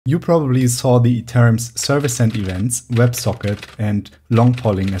You probably saw the terms server-sent events, WebSocket, and long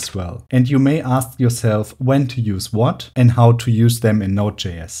polling as well. And you may ask yourself when to use what and how to use them in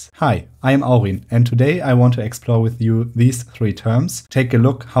Node.js. Hi, I am Aurin, and today I want to explore with you these three terms, take a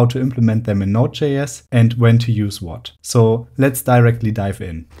look how to implement them in Node.js, and when to use what. So let's directly dive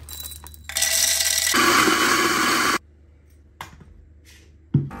in.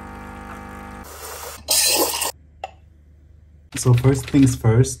 So first things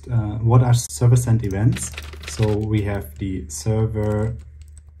first, what are server-sent events? So we have the server-sent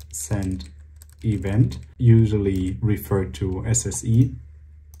event, usually referred to SSE.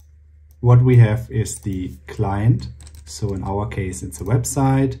 What we have is the client. So in our case, it's a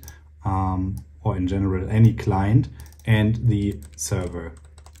website, or in general, any client, and the server.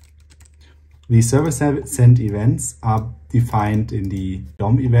 The server-sent events are defined in the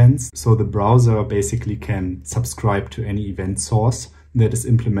DOM events. So the browser basically can subscribe to any event source that is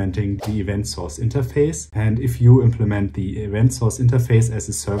implementing the event source interface. And if you implement the event source interface as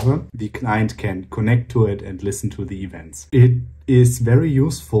a server, the client can connect to it and listen to the events. It is very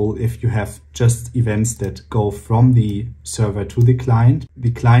useful if you have just events that go from the server to the client.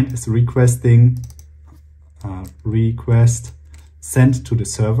 The client is requesting request sent to the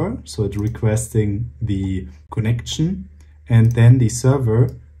server, so it's requesting the connection, and then the server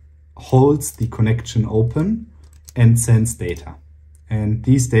holds the connection open and sends data. And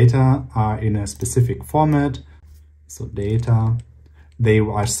these data are in a specific format, so data, they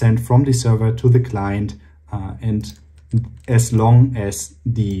are sent from the server to the client, and as long as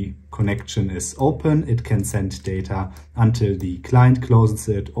the connection is open, it can send data until the client closes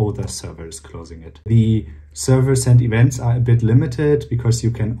it or the server is closing it. The server-sent events are a bit limited because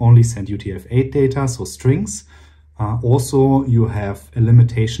you can only send UTF-8 data, so strings. Also, you have a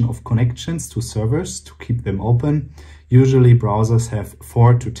limitation of connections to servers to keep them open. Usually, browsers have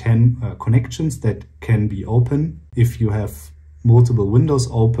 4 to 10 connections that can be open. If you have multiple windows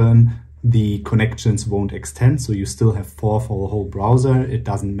open, the connections won't extend, so you still have 4 for the whole browser. It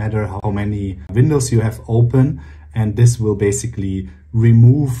doesn't matter how many windows you have open, and this will basically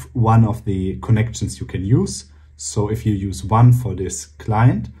remove one of the connections you can use. So if you use one for this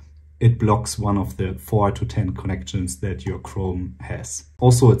client, it blocks one of the 4 to 10 connections that your Chrome has.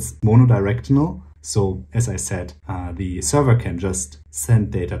 Also, it's monodirectional. So as I said, the server can just send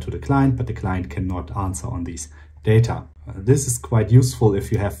data to the client, but the client cannot answer on these data. This is quite useful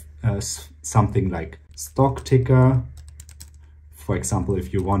if you have something like stock ticker. For example,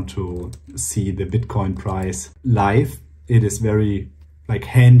 if you want to see the Bitcoin price live, it is very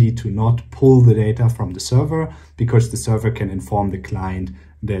handy to not pull the data from the server, because the server can inform the client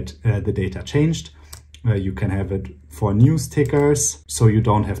that the data changed. You can have it for news tickers, so you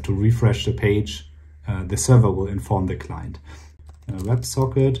don't have to refresh the page. The server will inform the client.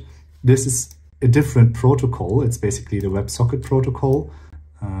 WebSocket, this is a different protocol. It's basically the WebSocket protocol.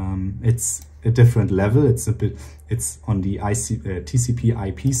 It's a different level. It's on the TCP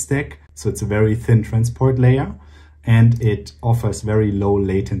IP stack, so it's a very thin transport layer, and it offers very low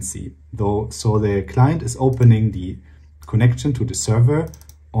latency. So the client is opening the connection to the server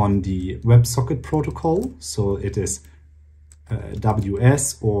on the WebSocket protocol. So it is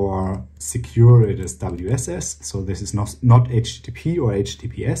WS, or secure, it is WSS. So this is not HTTP or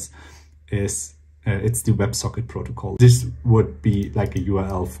HTTPS. It's the WebSocket protocol. This would be like a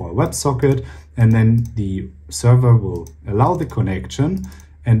URL for a WebSocket, and then the server will allow the connection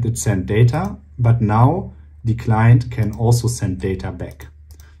and it send data, but now the client can also send data back.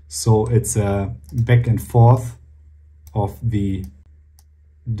 So it's a back and forth of the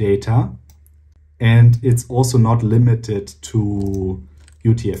data, and it's also not limited to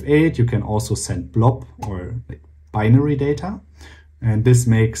UTF-8. You can also send blob or binary data, and this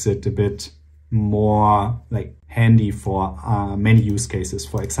makes it a bit more handy for many use cases.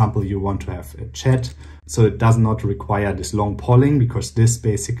 For example, you want to have a chat, so it does not require this long polling, because this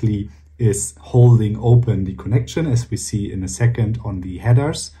basically is holding open the connection, as we see in a second on the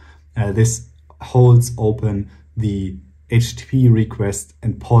headers. This holds open the HTTP request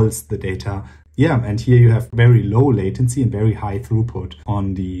and polls the data. Yeah, and here you have very low latency and very high throughput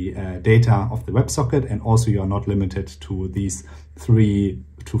on the data of the WebSocket, and also you are not limited to these 3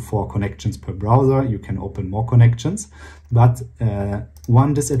 to 4 connections per browser. You can open more connections. But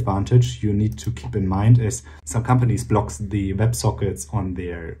one disadvantage you need to keep in mind is some companies block the WebSockets on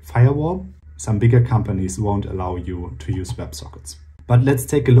their firewall. Some bigger companies won't allow you to use WebSockets. But let's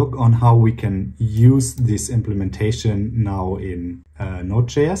take a look on how we can use this implementation now in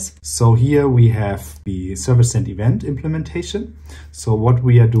Node.js. So here we have the server-sent event implementation. So what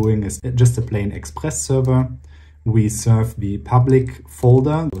we are doing is just a plain Express server. we serve the public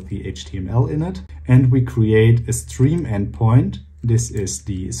folder with the HTML in it, and we create a stream endpoint. This is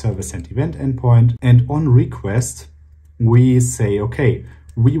the server sent event endpoint. And on request, we say, okay,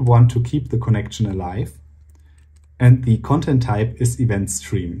 we want to keep the connection alive. And the content type is event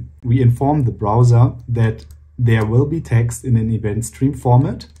stream. We inform the browser that there will be text in an event stream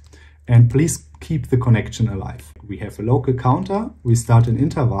format, and please keep the connection alive. We have a local counter, we start an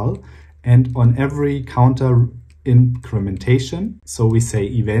interval, and on every counter incrementation, so we say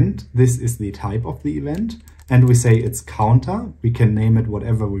event, this is the type of the event, and we say it's counter, we can name it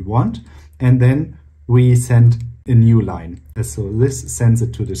whatever we want, and then we send a new line. So this sends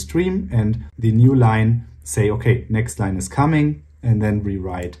it to the stream, and the new line say, okay, next line is coming, and then we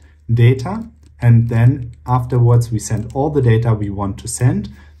write data, and then afterwards we send all the data we want to send,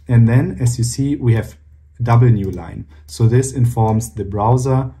 and then as you see we have a double new line. So this informs the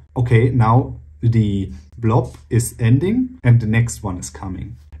browser, okay, now the blob is ending and the next one is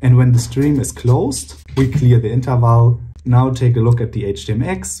coming. And when the stream is closed, we clear the interval. Now take a look at the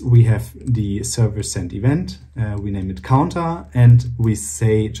HTMX. We have the server sent event, we name it counter, and we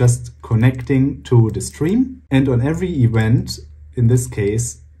say just connecting to the stream. And on every event, in this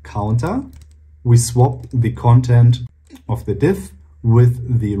case counter, we swap the content of the div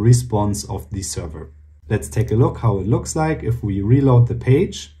with the response of the server. Let's take a look how it looks like. If we reload the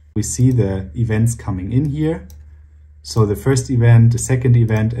page, we see the events coming in here. So the first event, the second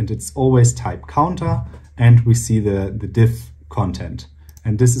event, and it's always type counter, and we see the div content.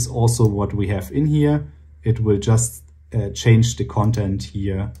 And this is also what we have in here. It will just change the content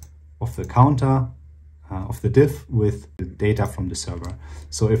here of the counter, of the div with the data from the server.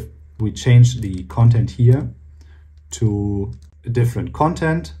 So if we change the content here to a different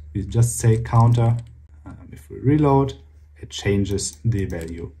content, we just say counter. If we reload, it changes the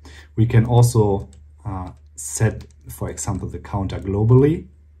value. We can also set, for example, the counter globally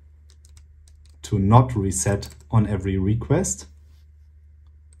to not reset on every request.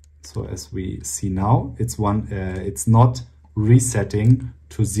 So as we see now, it's not resetting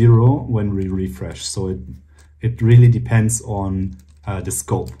to 0 when we refresh. So it really depends on the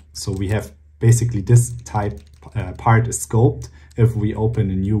scope. So we have basically this type part is scoped. If we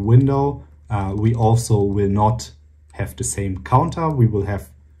open a new window, we also will not have the same counter. We will have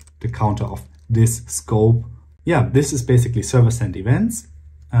the counter of this scope. Yeah, this is basically server sent events.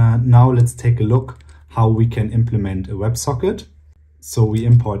 Now let's take a look how we can implement a WebSocket. So we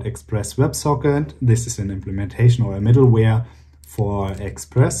import Express WebSocket. This is an implementation or a middleware for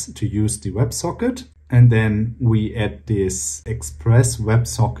Express to use the WebSocket. And then we add this Express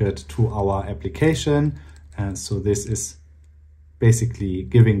WebSocket to our application. And so this is basically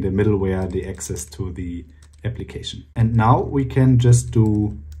giving the middleware the access to the application. And now we can just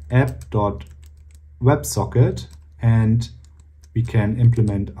do app.websocket and we can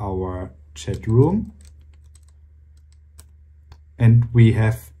implement our chat room. And we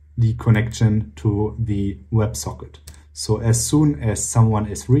have the connection to the WebSocket. So as soon as someone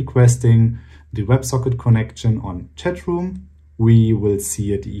is requesting the WebSocket connection on chat room, we will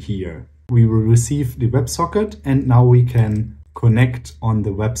see it here. We will receive the WebSocket and now we can connect on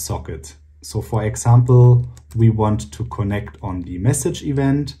the WebSocket. So for example, we want to connect on the message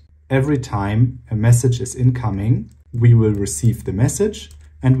event. Every time a message is incoming, we will receive the message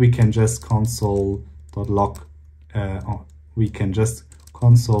and we can just console.log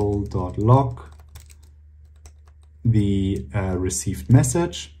the received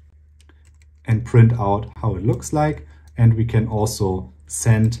message and print out how it looks like. And we can also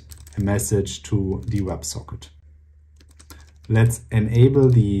send a message to the WebSocket. Let's enable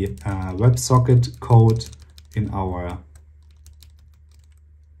the WebSocket code in our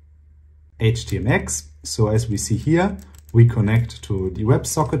HTMX. So as we see here, we connect to the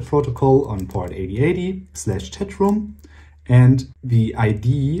WebSocket protocol on port 8080/chatroom, and the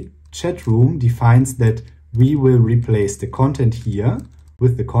ID chatroom defines that we will replace the content here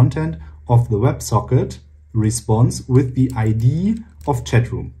with the content of the WebSocket response with the ID of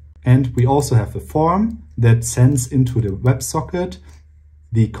chatroom. And we also have a form that sends into the WebSocket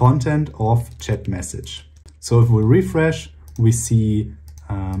the content of chat message. So if we refresh, we see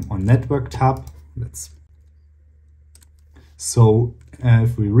on network tab, if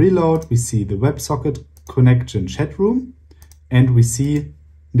we reload, we see the WebSocket connection chat room, and we see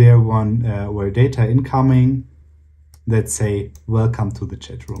there where data incoming that say welcome to the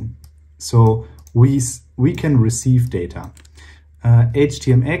chat room. So we can receive data.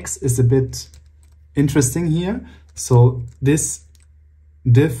 HTMX is a bit interesting here. So this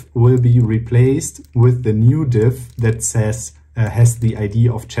div will be replaced with the new div that says has the ID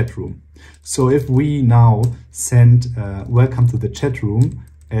of chat room. So if we now send welcome to the chat room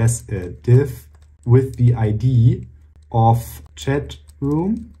as a div with the ID of chat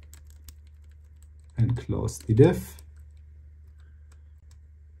room and close the div,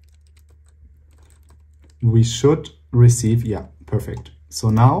 we should receive, yeah, perfect. So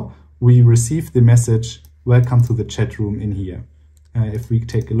now we receive the message, welcome to the chat room in here. If we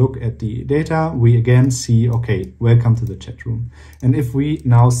take a look at the data, we again see, okay, welcome to the chat room. And if we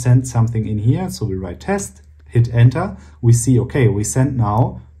now send something in here, so we write test, hit enter, we see, okay, we send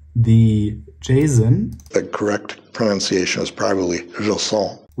now the JSON. The correct pronunciation is probably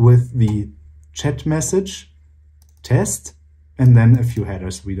JSON. With the chat message, test, and then a few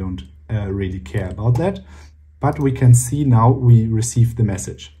headers. We don't really care about that. But we can see now we received the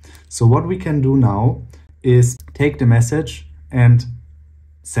message. So what we can do now is take the message and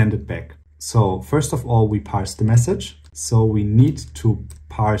send it back. So first of all, we parse the message. So we need to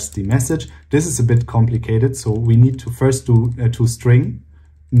parse the message. This is a bit complicated. So we need to first do a toString,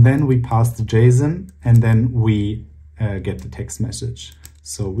 then we pass the JSON, and then we get the text message.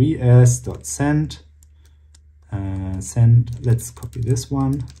 So vs.send, send, let's copy this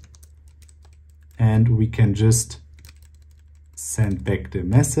one, and we can just send back the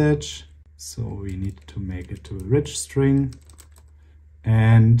message. So we need to make it to a rich string.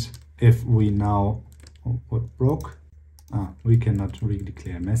 And if we now, oh, what broke? We cannot really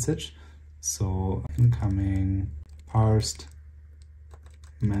declare a message. So incoming parsed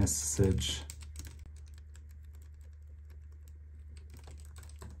message.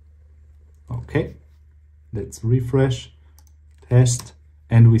 Okay, let's refresh, test,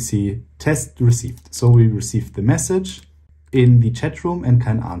 and we see test received. So we received the message in the chat room and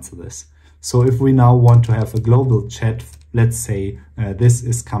can answer this. So if we now want to have a global chat, let's say this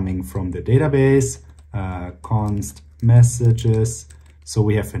is coming from the database, const messages. So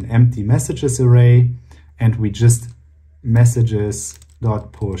we have an empty messages array, and we just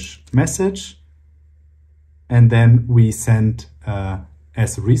messages.push message, and then we send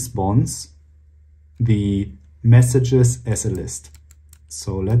as response the messages as a list.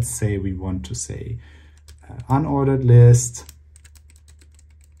 So let's say we want to say unordered list,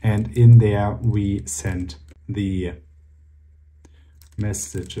 and in there we send the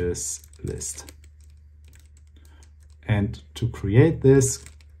messages list. And to create this,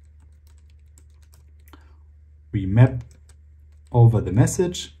 we map over the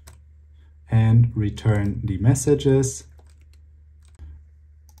message and return the messages.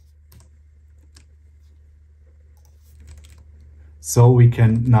 So we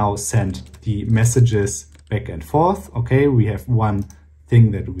can now send the messages back and forth. Okay, we have one thing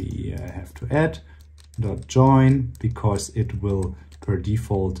that we have to add, .join, because it will per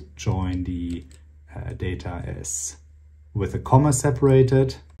default join the data as with a comma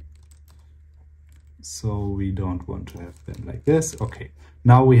separated. So we don't want to have them like this. Okay,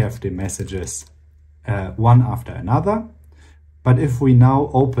 now we have the messages one after another. But if we now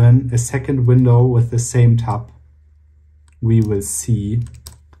open a second window with the same tab, we will see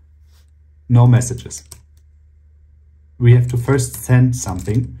no messages. We have to first send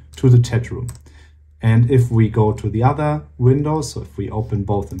something to the chat room. And if we go to the other window, so if we open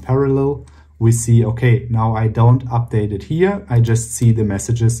both in parallel, we see, okay, now I don't update it here. I just see the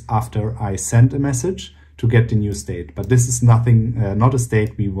messages after I send a message to get the new state. But this is nothing, not a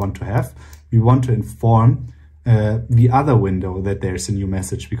state we want to have. We want to inform the other window that there's a new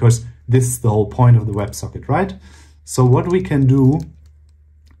message, because this is the whole point of the WebSocket, right? So what we can do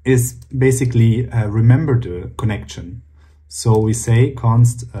is basically remember the connection. So we say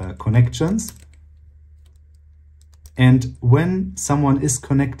const connections. And when someone is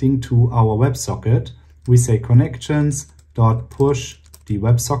connecting to our WebSocket, we say connections.push the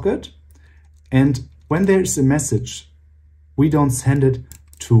WebSocket. And when there is a message, we don't send it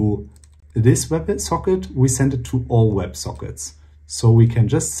to this WebSocket, we send it to all WebSockets. So we can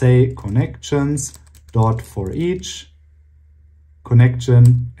just say connections.forEach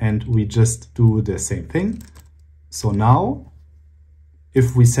connection, and we just do the same thing. So now,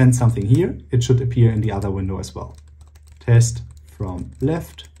 if we send something here, it should appear in the other window as well. Test from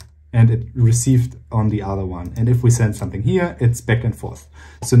left, and it received on the other one. And if we send something here, it's back and forth.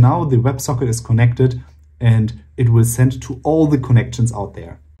 So now the WebSocket is connected, and it will send to all the connections out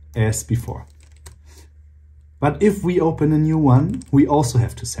there as before. But if we open a new one, we also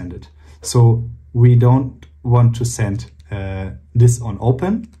have to send it. So we don't want to send this on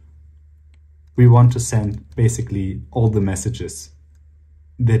open. We want to send basically all the messages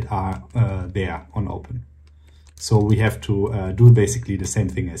that are there on open. So we have to do basically the same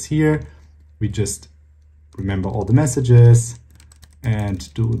thing as here. We just remember all the messages,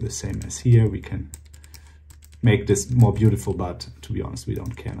 and do the same as here. We can make this more beautiful, but to be honest, we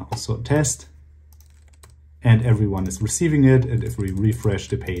don't care now. So test, and everyone is receiving it. And if we refresh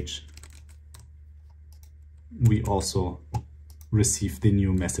the page, we also receive the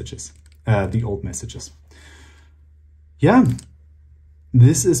new messages, the old messages. Yeah,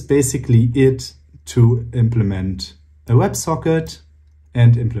 this is basically it to implement a WebSocket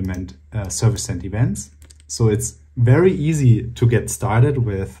and implement server-sent events. So it's very easy to get started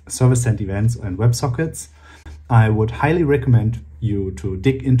with server-sent events and WebSockets. I would highly recommend you to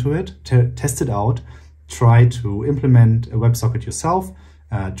dig into it, test it out, try to implement a WebSocket yourself,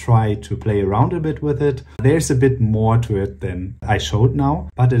 try to play around a bit with it. There's a bit more to it than I showed now,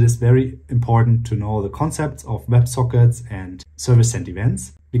 but it is very important to know the concepts of WebSockets and server-sent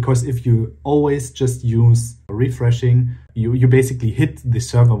events, because if you always just use refreshing, you basically hit the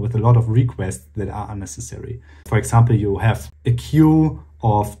server with a lot of requests that are unnecessary. For example, you have a queue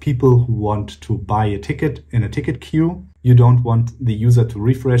of people who want to buy a ticket in a ticket queue. You don't want the user to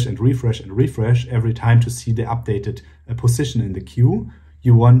refresh and refresh and refresh every time to see the updated position in the queue.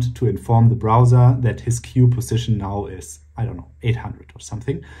 You want to inform the browser that his queue position now is, I don't know, 800 or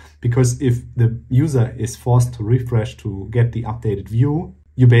something. Because if the user is forced to refresh to get the updated view,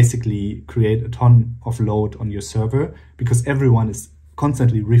 you basically create a ton of load on your server, because everyone is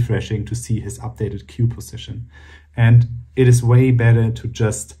constantly refreshing to see his updated queue position. And it is way better to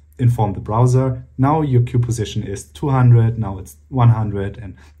just inform the browser, now your queue position is 200, now it's 100,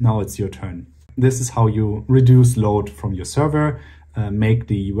 and now it's your turn. This is how you reduce load from your server, make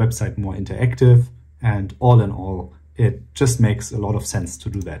the website more interactive, and all in all, it just makes a lot of sense to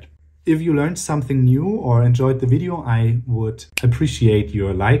do that. If you learned something new or enjoyed the video, I would appreciate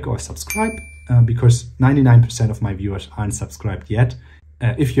your like or subscribe, because 99% of my viewers aren't subscribed yet.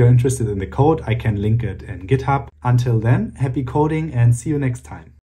 If you're interested in the code, I can link it in GitHub. Until then, happy coding and see you next time.